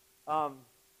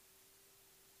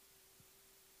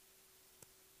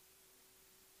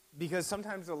 Because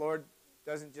sometimes the Lord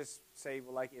doesn't just say,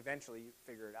 well, like, eventually you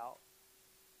figure it out.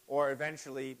 Or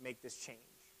eventually make this change.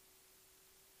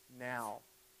 Now.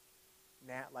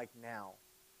 Now.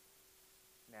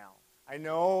 I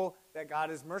know that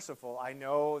God is merciful. I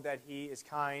know that He is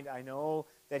kind. I know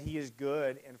that He is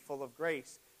good and full of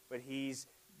grace. But He's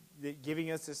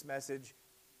giving us this message.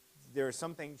 There are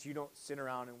some things you don't sit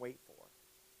around and wait for.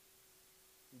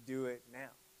 You do it now.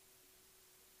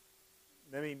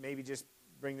 Let me maybe just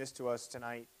bring this to us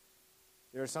tonight.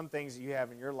 There are some things that you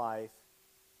have in your life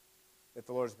that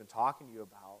the Lord has been talking to you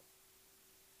about.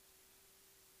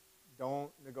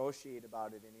 Don't negotiate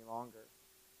about it any longer.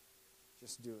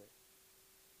 Just do it.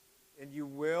 And you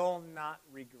will not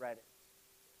regret it.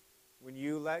 When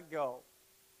you let go,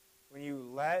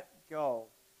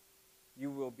 you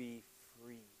will be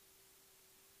free.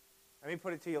 Let me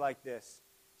put it to you like this.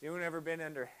 Has anyone ever been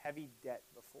under heavy debt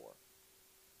before?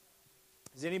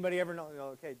 Has anybody ever known,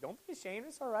 okay, don't be ashamed,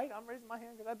 it's all right. I'm raising my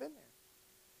hand because I've been there.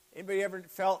 Anybody ever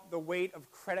felt the weight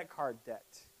of credit card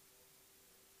debt?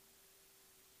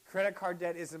 Credit card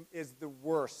debt is the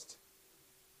worst.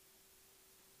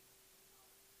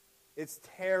 It's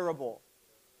terrible.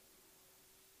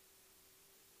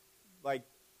 Like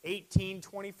 18,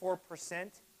 24%.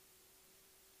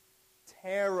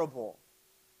 Terrible.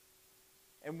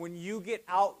 And when you get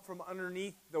out from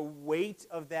underneath the weight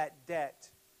of that debt,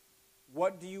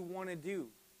 what do you want to do?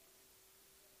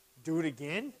 Do it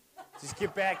again? Just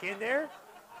get back in there?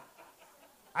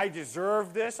 I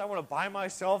deserve this. I want to buy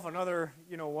myself another,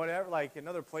 whatever, like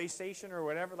another PlayStation or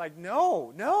whatever. Like,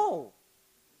 no.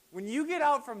 When you get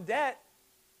out from debt,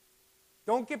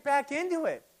 don't get back into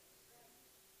it.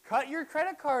 Cut your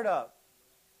credit card up.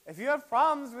 If you have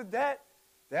problems with debt,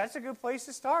 that's a good place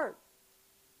to start.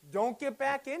 Don't get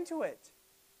back into it.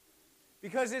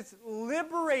 Because it's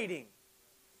liberating.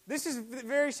 This is the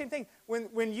very same thing.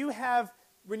 When you have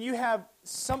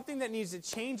something that needs to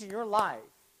change in your life,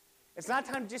 it's not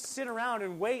time to just sit around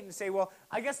and wait and say, well,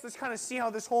 I guess let's kind of see how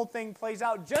this whole thing plays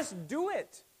out. Just do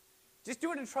it. Just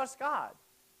do it and trust God.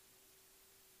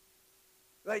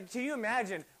 Like, can you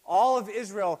imagine all of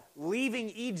Israel leaving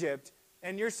Egypt,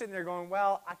 and you're sitting there going,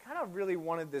 well, I kind of really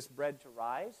wanted this bread to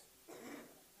rise.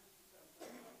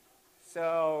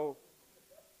 So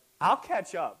I'll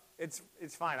catch up. It's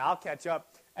fine. I'll catch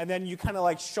up. And then you kind of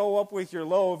like show up with your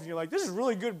loaf, and you're like, this is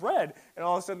really good bread. And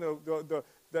all of a sudden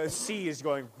the sea is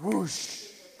going whoosh.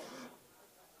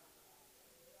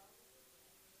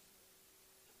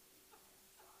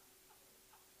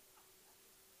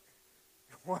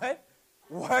 What?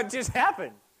 What just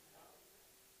happened?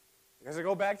 Because I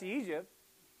go back to Egypt.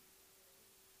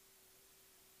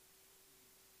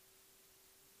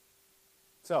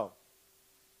 So,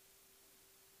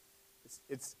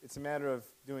 it's a matter of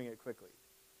doing it quickly.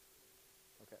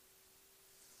 Okay.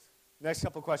 Next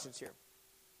couple questions here.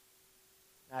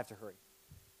 I have to hurry.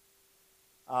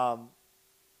 On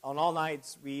all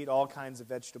nights, we eat all kinds of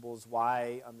vegetables.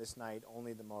 Why on this night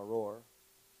only the maror?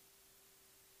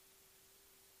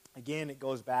 Again, it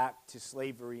goes back to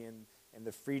slavery and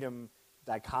the freedom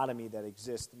dichotomy that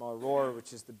exists. The maror,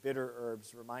 which is the bitter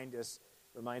herbs, reminds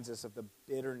us of the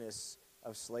bitterness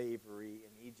of slavery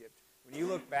in Egypt. When you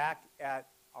look back at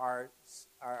our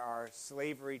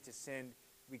slavery to sin,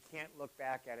 we can't look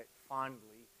back at it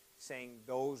fondly, saying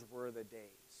those were the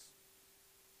days.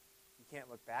 You can't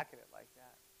look back at it like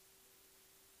that.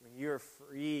 When you're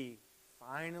free,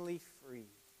 finally free,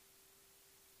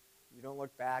 you don't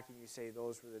look back and you say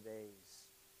those were the days.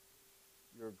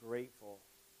 You're grateful,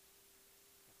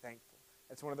 thankful.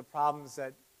 That's one of the problems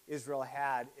that Israel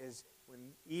had, is when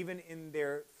even in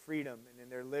their freedom and in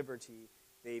their liberty,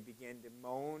 they began to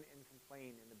moan and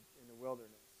complain in the wilderness.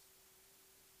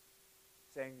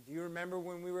 Saying, do you remember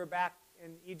when we were back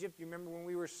in Egypt? Do you remember when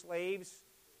we were slaves?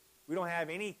 We don't have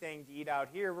anything to eat out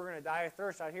here. We're going to die of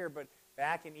thirst out here. But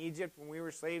back in Egypt, when we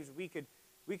were slaves, we could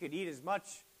eat as much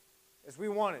as we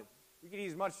wanted. We could eat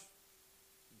as much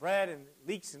bread and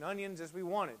leeks and onions as we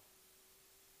wanted.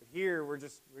 But here, we're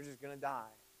just going to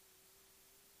die.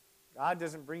 God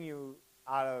doesn't bring you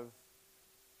out of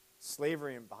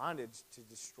slavery and bondage to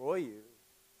destroy you.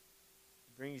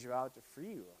 He brings you out to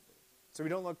free you of it. So we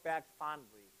don't look back fondly.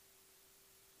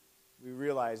 We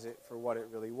realize it for what it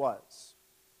really was.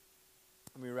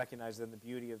 And we recognize then the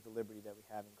beauty of the liberty that we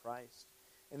have in Christ.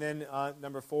 And then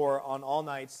number 4, on all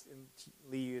nights, and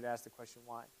Lee, you had asked the question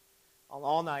why. On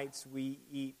all nights we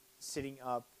eat sitting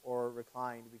up or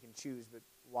reclined. We can choose, but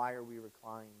why are we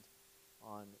reclined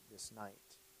on this night?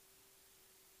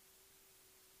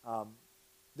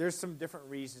 There's some different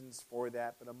reasons for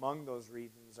that, but among those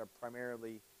reasons are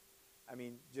primarily,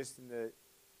 just in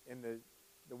the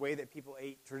way that people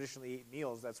traditionally ate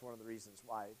meals. That's one of the reasons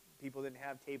why. People didn't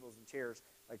have tables and chairs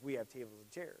like we have tables and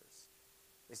chairs.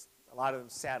 A lot of them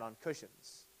sat on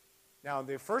cushions. Now,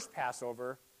 the first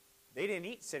Passover, they didn't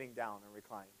eat sitting down or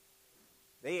reclining.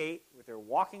 They ate with their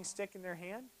walking stick in their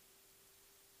hand,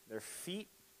 their feet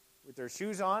with their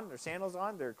shoes on, their sandals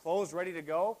on, their clothes ready to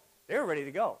go. They were ready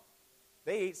to go.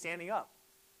 They ate standing up.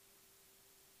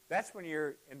 That's when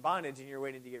you're in bondage and you're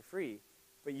waiting to get free.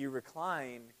 But you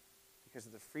recline because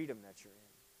of the freedom that you're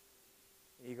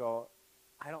in. And you go,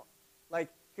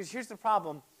 because here's the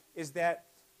problem, is that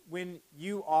when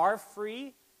you are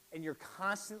free and you're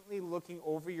constantly looking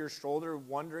over your shoulder,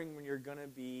 wondering when you're going to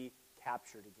be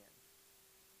captured again,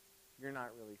 you're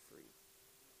not really free.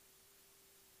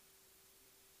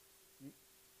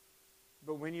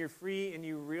 But when you're free and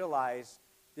you realize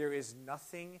there is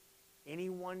nothing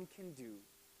anyone can do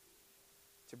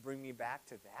to bring me back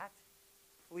to that,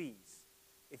 please,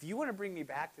 if you want to bring me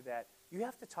back to that, you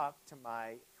have to talk to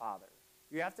my Father.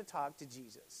 You have to talk to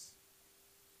Jesus.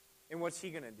 And what's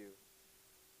he going to do?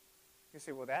 You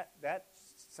say, well, that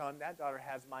son, that daughter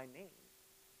has my name.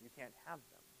 You can't have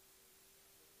them.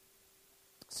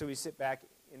 So we sit back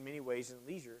in many ways in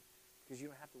leisure because you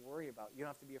don't have to worry about it. You don't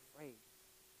have to be afraid.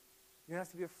 You don't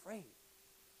have to be afraid.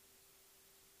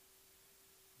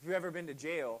 If you've ever been to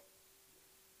jail,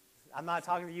 I'm not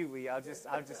talking to you, Lee. It's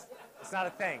not a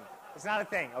thing. It's not a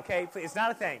thing, okay? Please, it's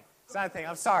not a thing. It's not a thing.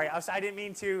 I'm sorry. I didn't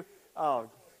mean to. Oh,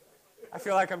 I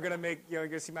feel like I'm going to make, you're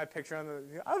going to see my picture on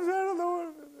I don't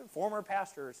know, the former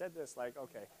pastor said this,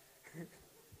 okay.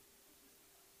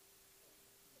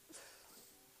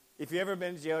 If you've ever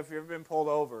been to jail, if you've ever been pulled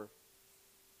over,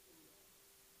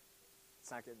 it's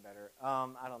not getting better.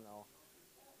 I don't know.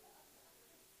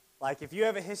 If you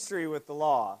have a history with the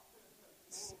law,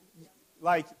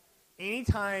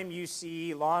 anytime you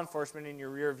see law enforcement in your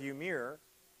rearview mirror,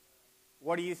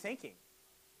 what are you thinking?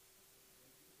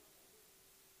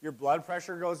 Your blood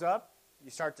pressure goes up. You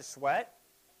start to sweat.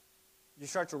 You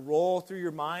start to roll through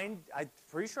your mind. I'm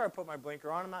pretty sure I put my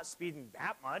blinker on. I'm not speeding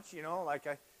that much,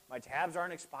 my tabs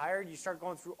aren't expired. You start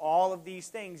going through all of these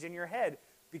things in your head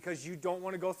because you don't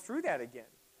want to go through that again.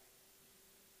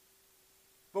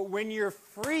 But when you're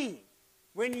free,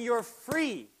 when you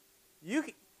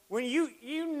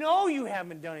know you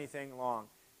haven't done anything wrong,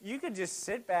 you can just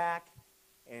sit back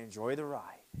and enjoy the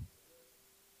ride.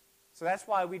 So that's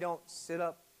why we don't sit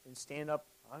up and stand up.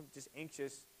 I'm just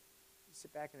anxious.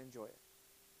 Sit back and enjoy it.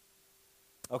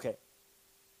 Okay.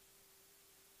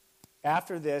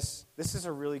 After this is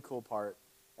a really cool part,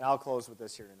 and I'll close with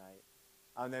this here tonight.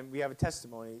 And then we have a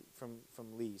testimony from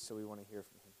Lee, so we want to hear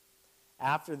from him.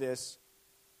 After this,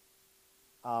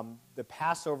 the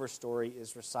Passover story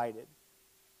is recited.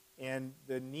 And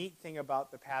the neat thing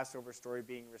about the Passover story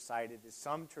being recited is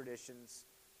some traditions,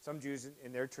 some Jews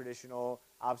in their traditional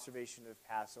observation of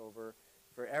Passover,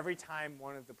 for every time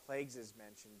one of the plagues is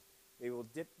mentioned, they will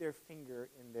dip their finger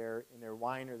in their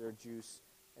wine or their juice,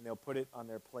 and they'll put it on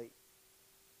their plate.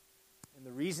 And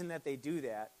the reason that they do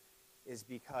that is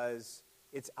because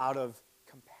it's out of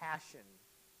compassion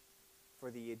for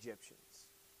the Egyptians.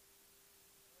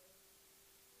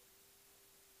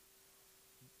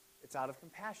 It's out of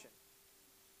compassion.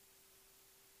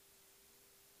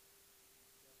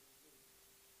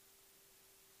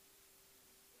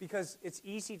 Because it's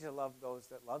easy to love those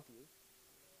that love you.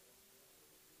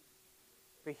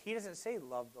 But he doesn't say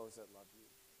love those that love you.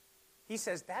 He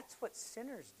says that's what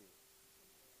sinners do.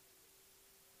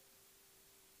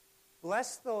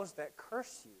 Bless those that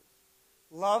curse you.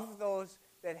 Love those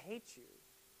that hate you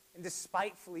and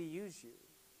despitefully use you.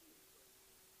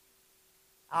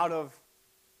 Out of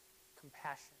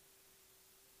compassion.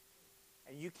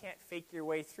 And you can't fake your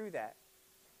way through that.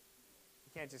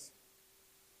 You can't just,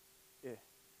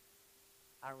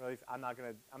 I'm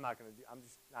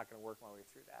just not gonna work my way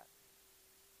through that.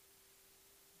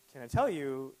 Can I tell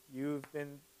you, you've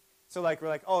been, so like we're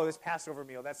like, oh, this Passover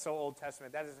meal, that's so Old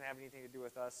Testament, that doesn't have anything to do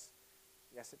with us.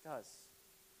 Yes, it does.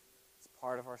 It's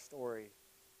part of our story.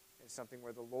 It's something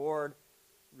where the Lord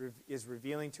is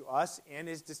revealing to us and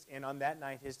on that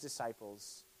night his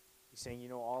disciples. He's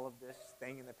saying, all of this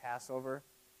thing in the Passover,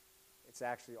 it's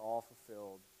actually all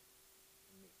fulfilled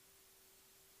in me.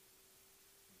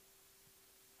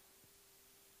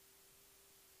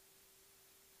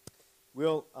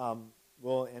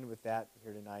 We'll end with that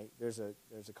here tonight. There's a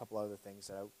couple other things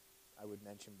that I would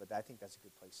mention, but I think that's a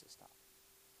good place to stop.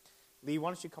 Lee, why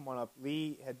don't you come on up?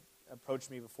 Lee had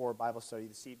approached me before Bible study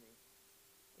this evening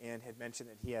and had mentioned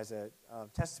that he has a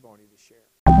testimony to share.